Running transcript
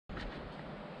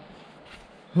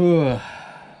I'm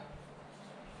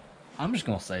just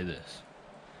gonna say this.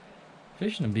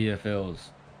 Fishing in BFLs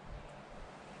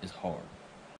is hard.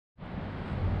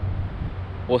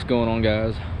 What's going on,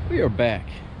 guys? We are back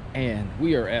and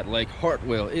we are at Lake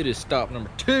Hartwell. It is stop number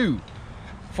 2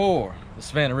 for the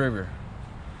Savannah River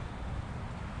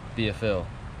BFL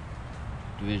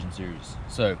Division Series.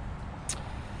 So,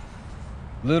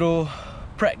 little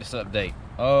practice update.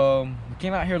 We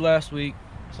came out here last week,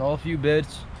 saw a few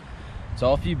beds.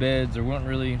 There weren't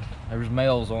really, there was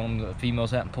males on them. The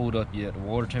females hadn't pulled up yet. The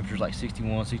water temperature's like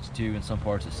 61, 62, in some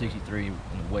parts at 63 in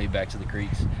the way back to the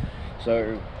creeks.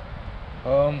 So,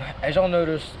 as y'all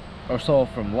noticed or saw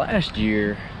from last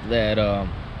year, that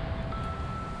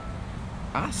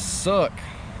I suck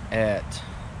at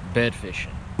bed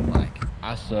fishing. Like,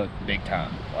 I suck big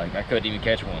time. Like, I couldn't even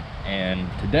catch one. And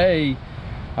today,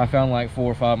 I found like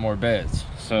 4 or 5 more beds.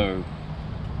 So,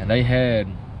 and they had,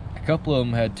 a couple of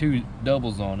them had 2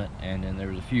 doubles on it, and then there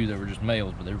was a few that were just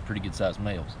males, but they were pretty good sized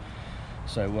males.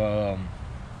 So,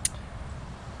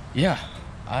 yeah,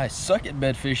 I suck at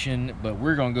bed fishing, but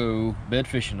we're gonna go bed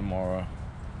fishing tomorrow.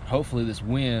 Hopefully this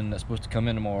wind that's supposed to come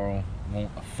in tomorrow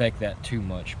won't affect that too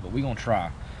much, but we're gonna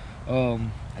try. I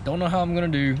don't know how I'm gonna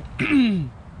do. I'm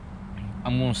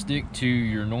gonna stick to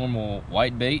your normal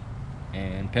white bait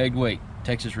and pegged weight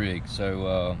Texas rig.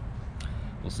 So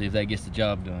we'll see if that gets the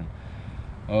job done.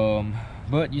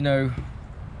 But you know,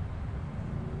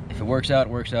 if it works out, it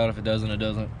works out. If it doesn't, it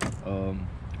doesn't.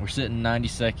 We're sitting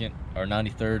 92nd or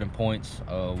 93rd in points.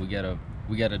 We gotta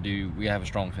have a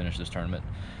strong finish this tournament,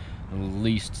 at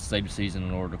least save the season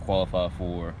in order to qualify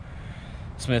for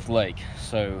Smith Lake.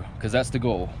 So, because that's the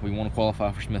goal, we want to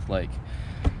qualify for Smith Lake.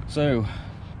 So,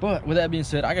 but with that being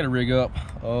said, I gotta rig up.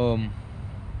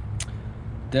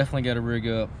 Definitely gotta rig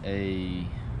up a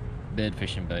bed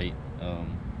fishing bait.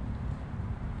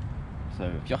 So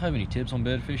if y'all have any tips on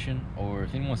bed fishing, or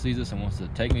if anyone sees this and wants to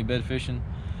take me bed fishing,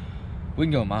 we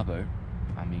can go on my boat.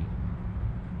 I mean,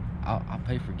 I'll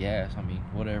pay for gas. I mean,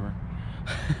 whatever.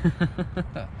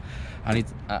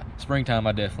 Springtime,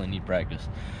 I definitely need practice.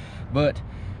 But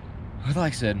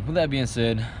like I said, with that being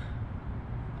said,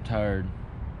 I'm tired.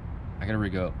 I gotta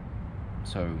rig up.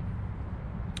 So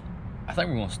I think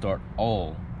we're gonna start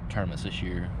all tournaments this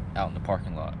year out in the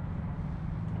parking lot.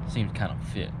 Seems kind of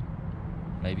fit.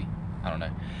 Maybe. I don't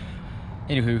know.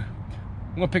 Anywho,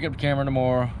 I'm gonna pick up the camera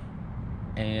tomorrow,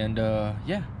 and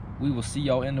yeah, we will see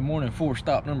y'all in the morning for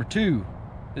stop number 2.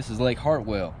 This is Lake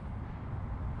Hartwell.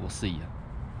 We'll see ya.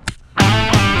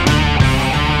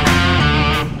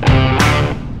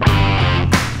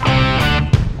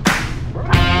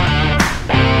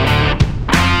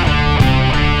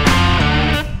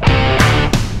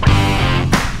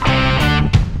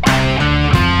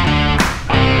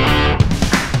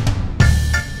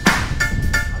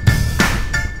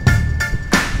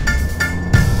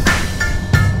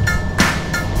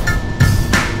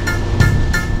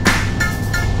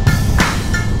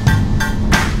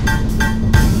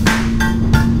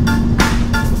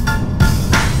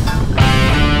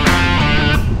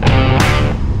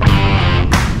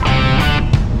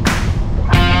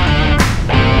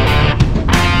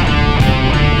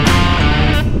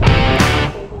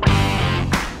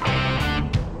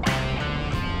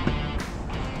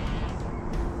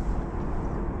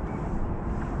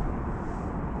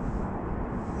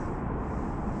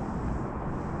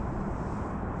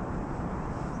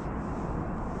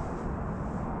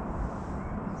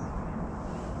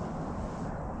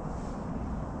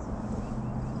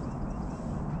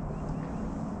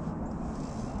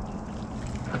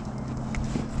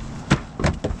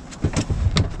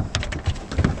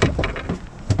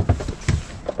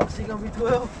 Gonna be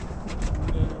 12.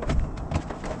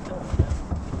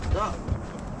 Stop.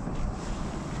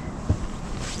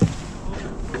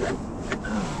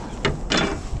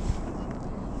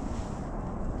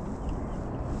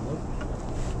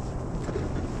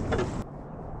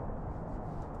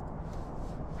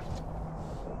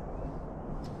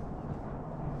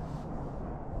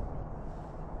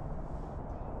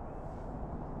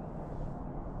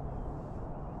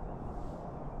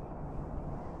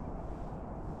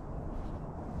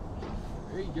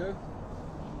 There you go.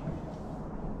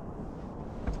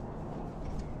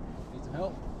 Need some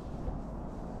help?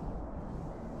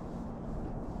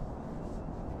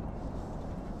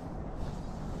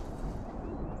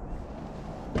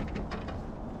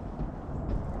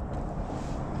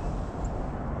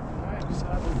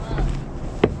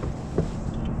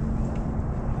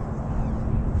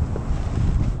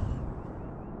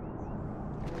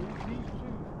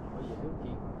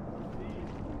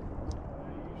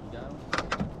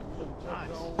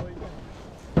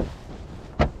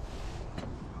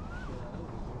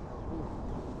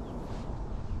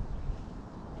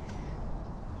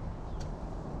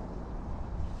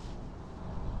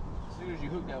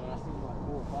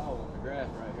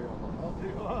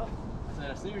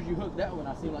 as soon as you hooked that one,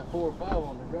 I seen like 4 or 5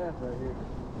 on the graph right here.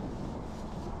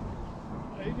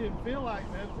 He didn't feel like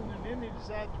nothing, and then he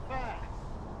decided to fight.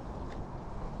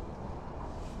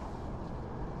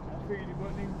 I figured he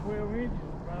wasn't even 12 inches,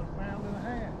 about 1.5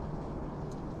 pounds.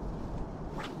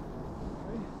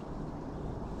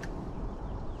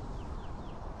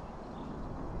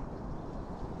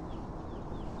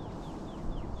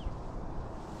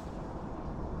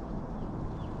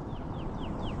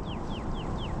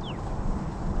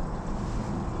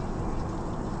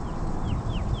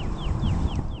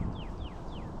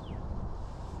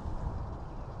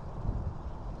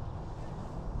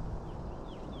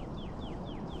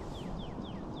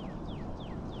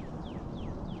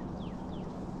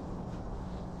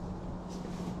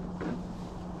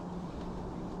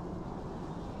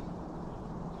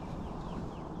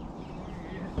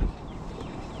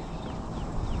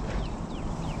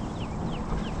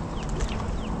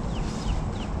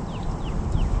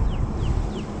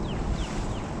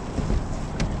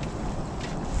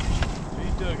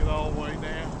 Took it all the way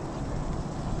down.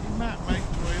 He might make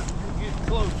 12. You're getting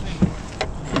close anyway.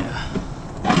 Yeah.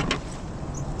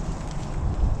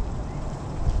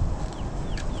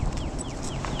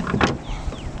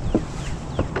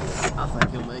 I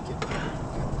think he'll make it.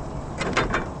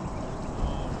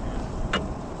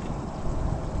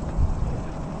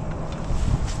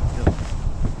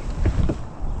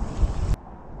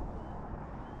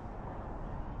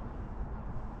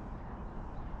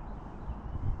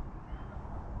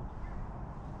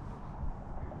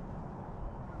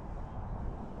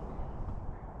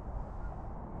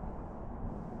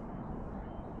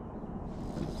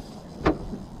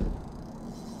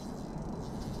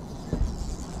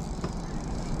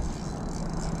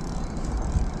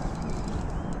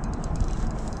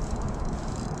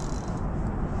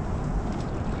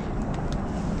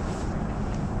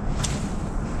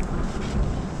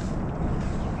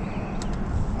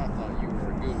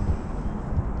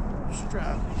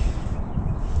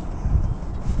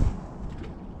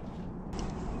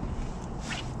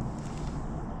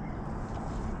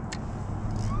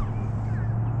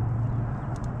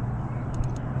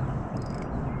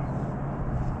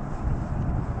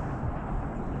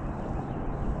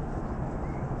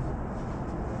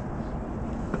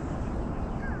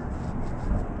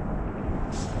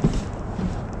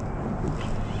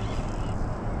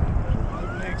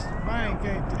 Next to the bank,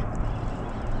 ain't they?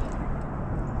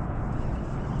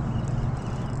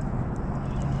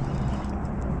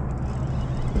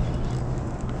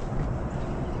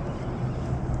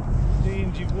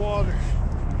 Dingy water.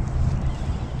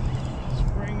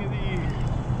 Spring of the year.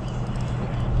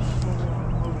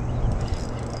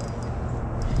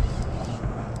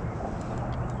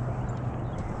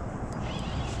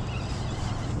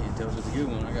 Can't tell if it's a good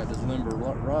one. I got this limber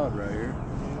rod right here.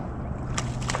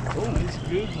 Oh, it's a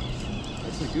good one.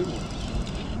 That's a good one.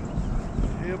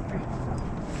 Help you.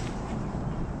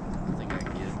 I think I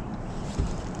can get it.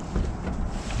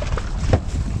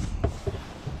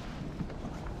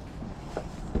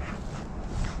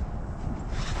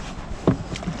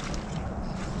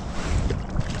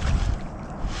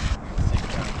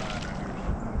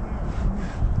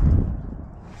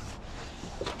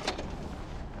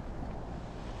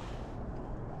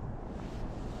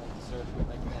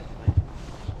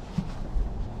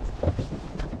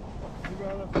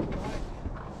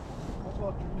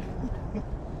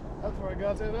 That's where I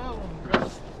got that other one.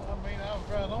 I mean, I was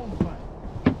right on the bank.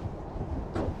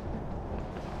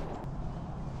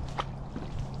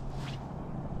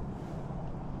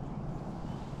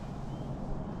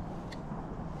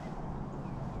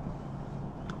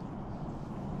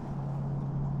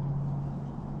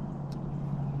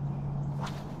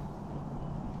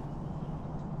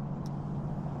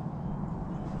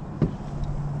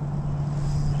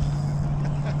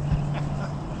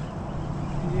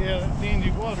 Yeah, that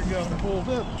dingy water got him pulled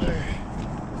up there.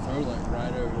 Throw like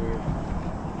right over there.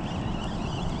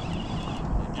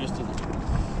 Like just to the...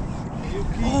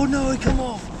 Oh no, it come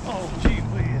off! Oh, gee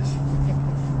whiz.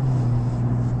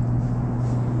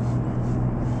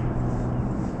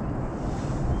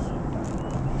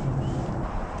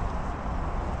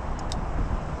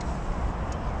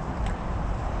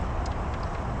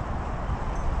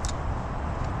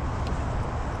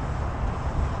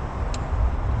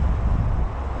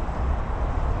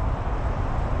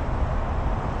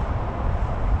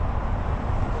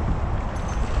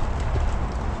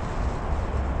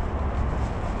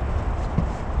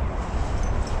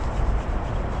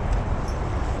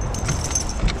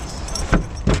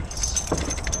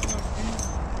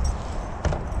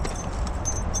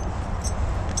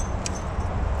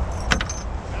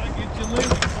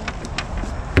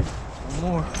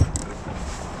 more.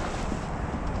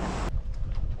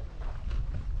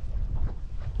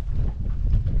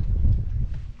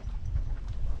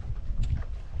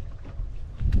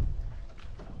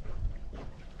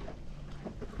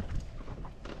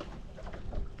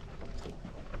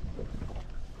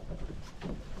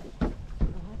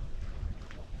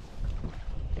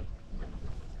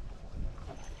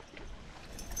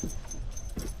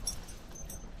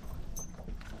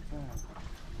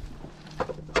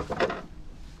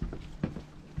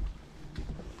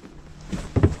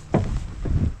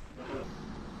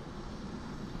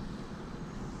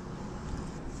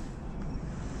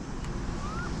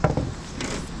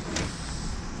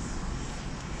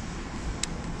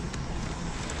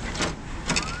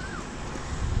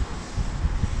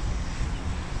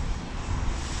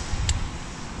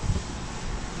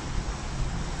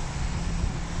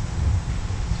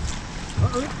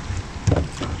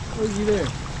 Where's you there?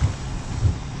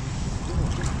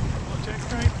 Watch that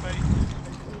crankbait.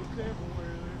 It's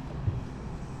everywhere there.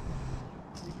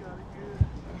 You got it good.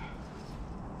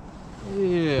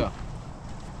 Yeah.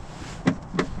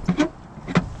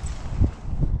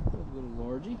 A little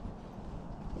largy.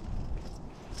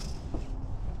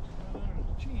 Right under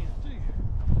the chin, too.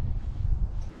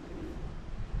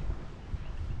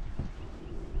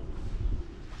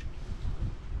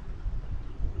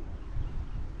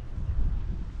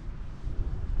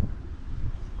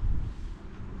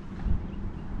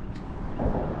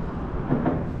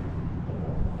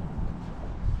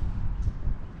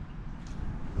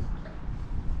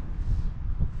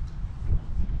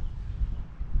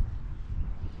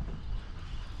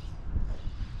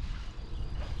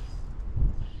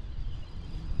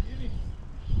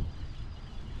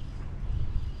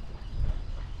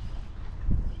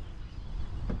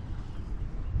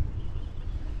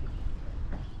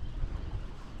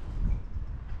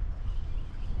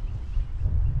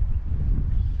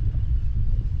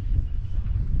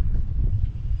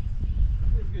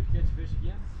 Good to catch a fish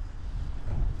again.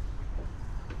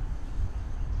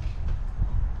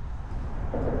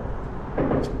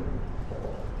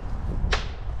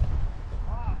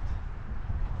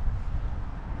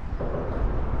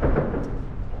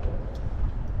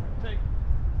 Take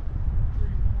 3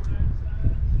 more that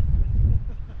side.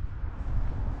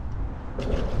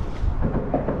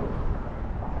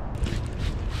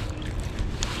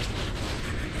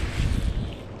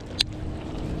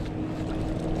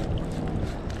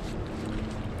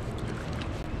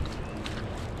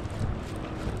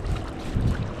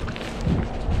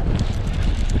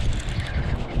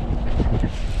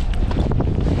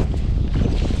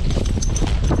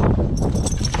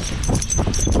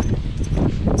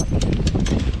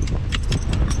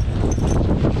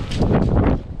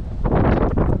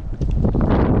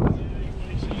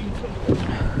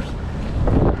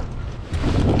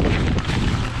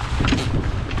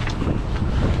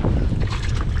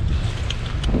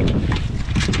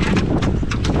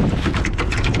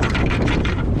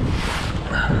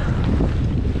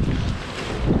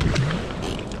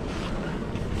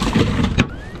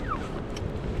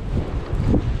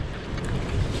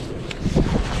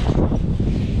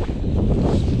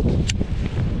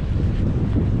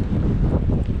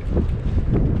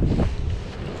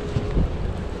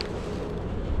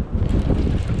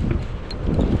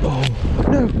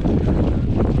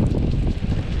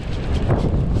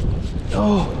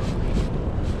 Oh,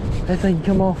 that thing can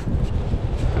come off.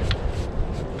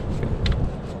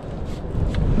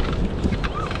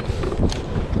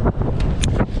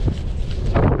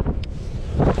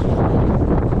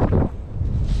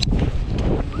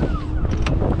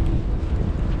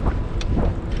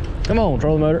 Come on,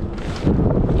 trolling motor.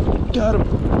 Got him.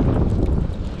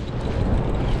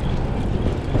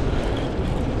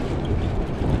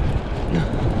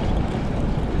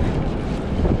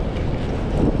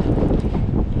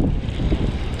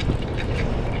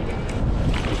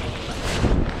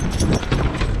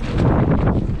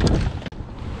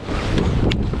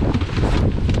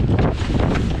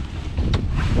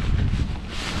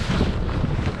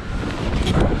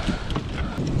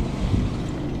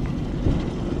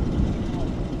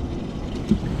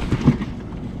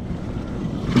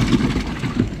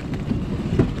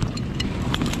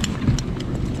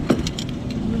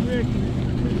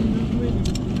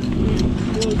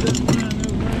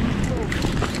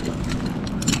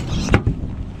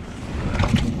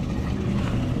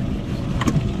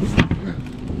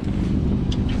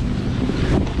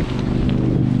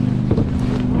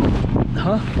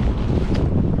 Huh?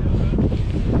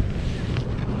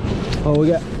 Oh, we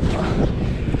got.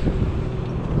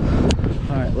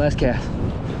 All right, last cast.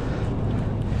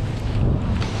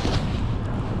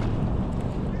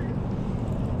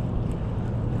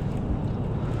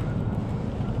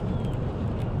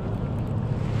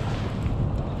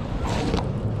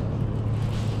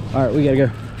 All right, we gotta go.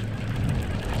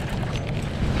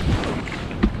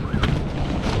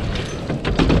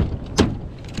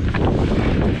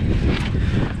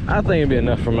 I think it'd be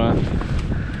enough for mine.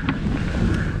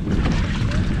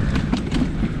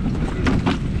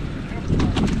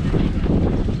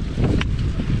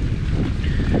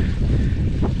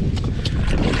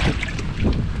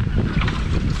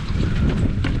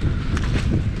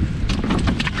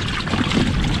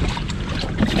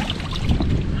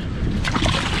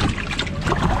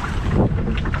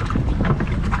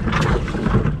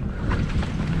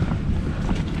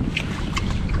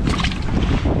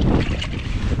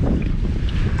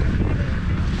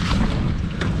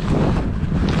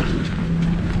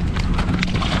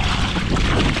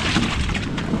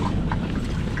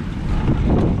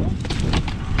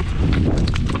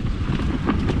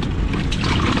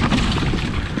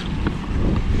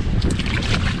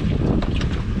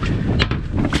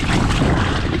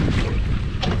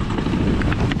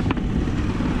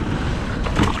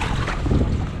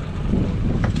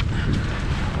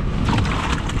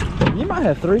 I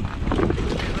have 3.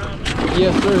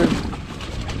 Yes, sir.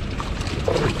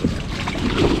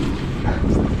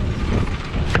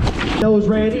 Knows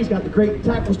Randy. He's got the great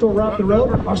tackle store right up the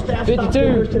road. Our staff stopped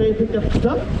in today and picked up the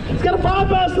stuff. He's got a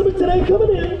 5-pound limit today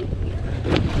coming in.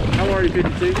 How are you,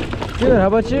 52? Good. How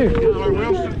about you? Hello,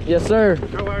 Wilson. Yes, sir.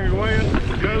 How are you weighing?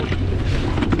 Go.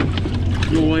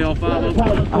 You'll weigh all 5 of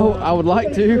them? Oh, I would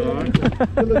like to.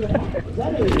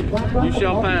 You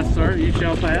shall pass, sir. You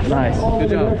shall pass. Nice.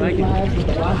 Good job. Thank you.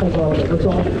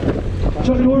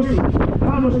 Chuck Dorsey,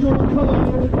 Thomas Jordan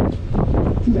Cullen.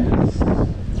 2 bass.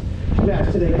 2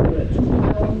 bass today coming at 2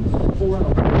 pounds, 4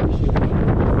 ounces.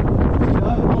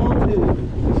 Stuff on 2.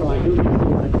 So I do need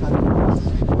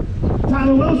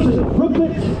Tyler Wilson,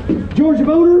 Brooklyn, Georgia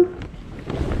Motor.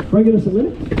 Bringing us a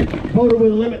limit. Motor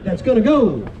with a limit that's going to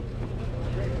go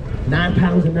 9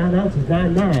 pounds and 9 ounces,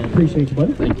 9.9. Appreciate you,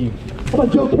 buddy. Thank you. How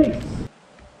about Joe Case?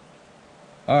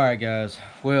 All right, guys.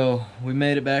 Well, we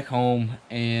made it back home,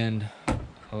 and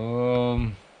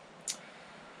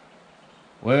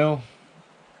well,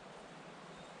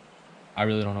 I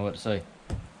really don't know what to say.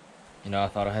 You know, I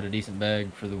thought I had a decent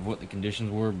bag for what the conditions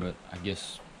were, but I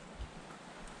guess,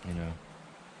 you know,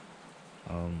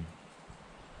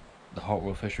 the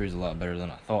Hartwell fishery is a lot better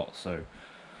than I thought. So,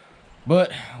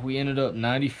 but we ended up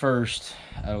 91st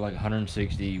out of like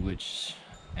 160, which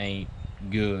ain't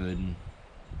good.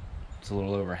 It's a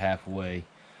little over halfway.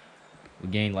 We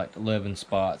gained like 11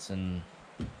 spots in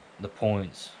the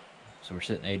points, so we're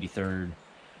sitting 83rd.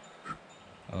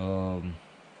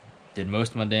 Did most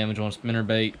of my damage on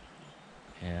spinnerbait,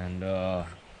 and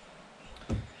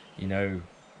you know,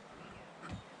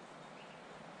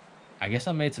 I guess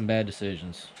I made some bad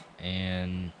decisions,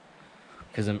 and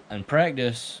because in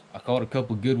practice I caught a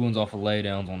couple good ones off of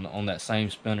laydowns on that same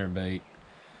spinnerbait,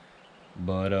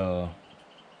 but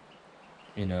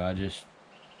you know, I just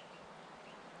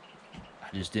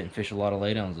didn't fish a lot of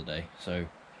laydowns today. So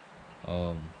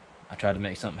I tried to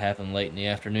make something happen late in the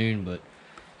afternoon, but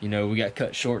you know, we got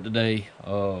cut short today.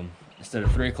 Instead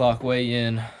of 3 o'clock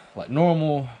weigh-in like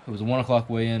normal, it was a 1 o'clock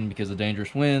weigh-in because of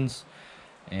dangerous winds.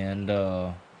 And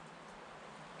I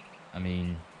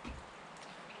mean,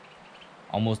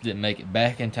 almost didn't make it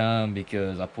back in time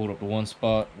because I pulled up to one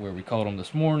spot where we caught them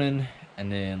this morning, and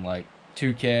then like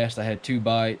 2 casts, I had 2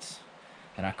 bites,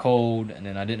 and I cold, and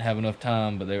then I didn't have enough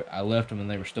time, but I left them and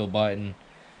they were still biting,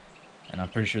 and I'm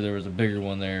pretty sure there was a bigger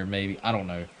one there, maybe, I don't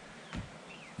know.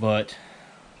 But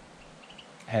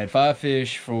I had 5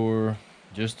 fish for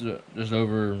just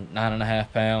over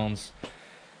 9.5 pounds,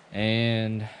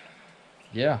 and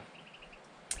yeah,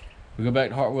 we go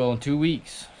back to Hartwell in 2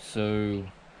 weeks, so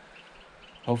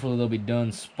hopefully they'll be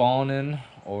done spawning,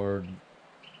 or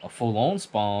a full-on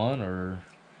spawn, or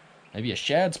maybe a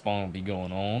shad spawn will be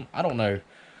going on. I don't know.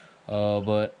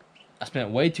 But I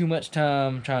spent way too much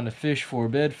time trying to fish for a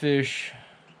bedfish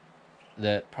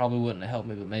that probably wouldn't have helped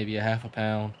me, but maybe a half a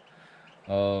pound.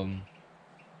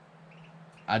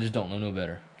 I just don't know no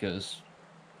better, because,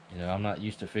 you know, I'm not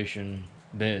used to fishing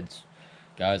beds.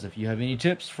 Guys, if you have any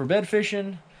tips for bed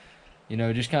fishing, you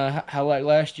know, just kind of how like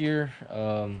last year,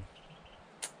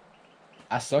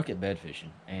 I suck at bed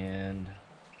fishing, and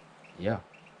yeah.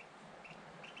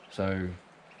 So,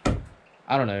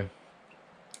 I don't know.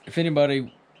 If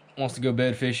anybody wants to go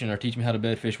bed fishing or teach me how to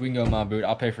bed fish, we can go in my boat.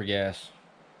 I'll pay for gas.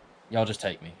 Y'all just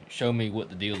take me. Show me what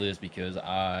the deal is, because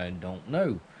I don't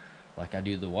know. Like, I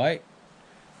do the white,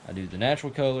 I do the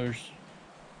natural colors.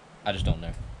 I just don't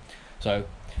know. So,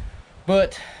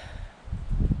 but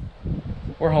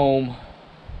we're home.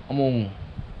 I'm gonna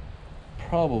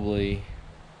probably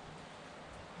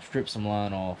strip some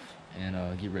line off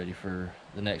and get ready for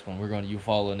the next one. We're going to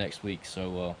Eufaula next week,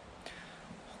 so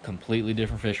completely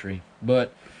different fishery.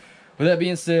 But with that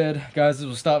being said, guys, this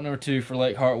was stop number 2 for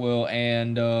Lake Hartwell,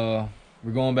 and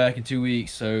we're going back in 2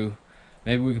 weeks, so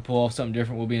maybe we can pull off something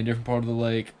different. We'll be in a different part of the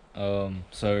lake,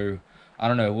 so I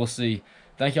don't know. We'll see.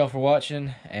 Thank y'all for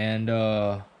watching, and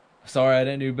sorry I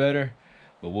didn't do better,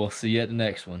 but we'll see you at the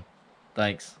next one.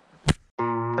 Thanks.